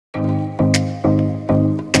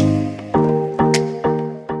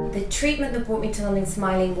treatment that brought me to London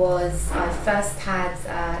Smiling was I first had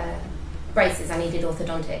braces. I needed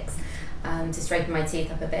orthodontics to straighten my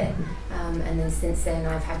teeth up a bit, and then since then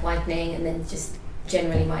I've had whitening and then just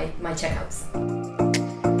generally my checkups.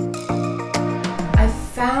 I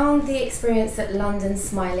found the experience at London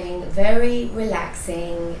Smiling very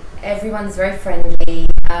relaxing. Everyone's very friendly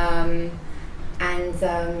and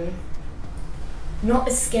not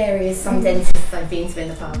as scary as some dentists I've been to in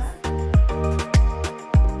the past.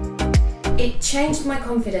 It changed my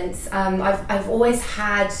confidence. I've always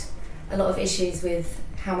had a lot of issues with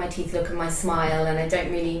how my teeth look and my smile, and I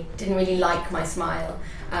didn't really like my smile.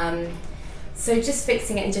 So just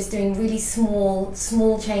fixing it and just doing really small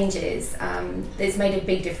changes, it's made a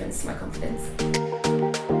big difference to my confidence.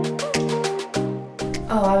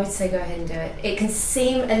 Oh, I would say go ahead and do it. It can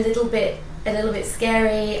seem a little bit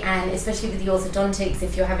scary, and especially with the orthodontics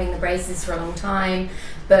if you're having the braces for a long time,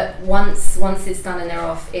 but once it's done and they're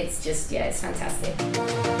off, it's just, yeah, it's fantastic.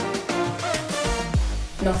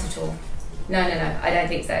 Not at all. No, I don't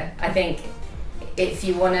think so. I think if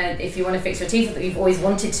you wanna fix your teeth that you've always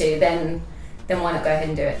wanted to, then why not go ahead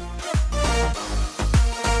and do it.